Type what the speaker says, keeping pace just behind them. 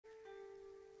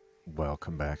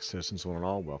Welcome back, citizens one and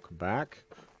all. Welcome back.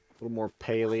 A little more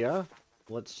Palia.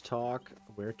 Let's talk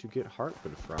where to get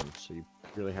Heartwood from. So you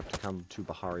really have to come to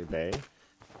Bahari Bay,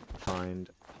 find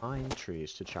pine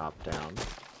trees to chop down.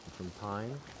 And from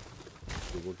pine,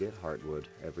 you will get Heartwood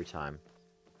every time.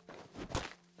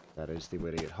 That is the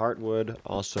way to get Heartwood.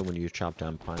 Also, when you chop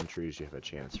down pine trees, you have a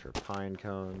chance for pine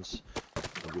cones.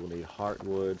 And you will need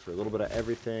Heartwood for a little bit of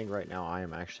everything. Right now, I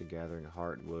am actually gathering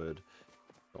Heartwood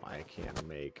so I can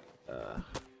make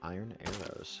iron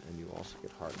arrows. And you also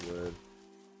get Heartwood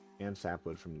and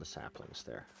sapwood from the saplings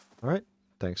there. Alright,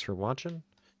 thanks for watching.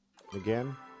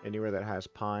 Again, anywhere that has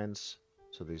pines,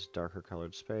 so these darker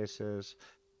colored spaces,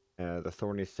 the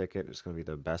thorny thicket is going to be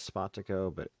the best spot to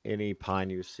go, but any pine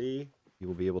you see, you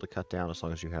will be able to cut down as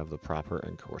long as you have the proper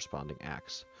and corresponding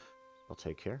axe. Well,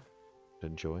 take care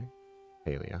and enjoy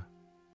Palia.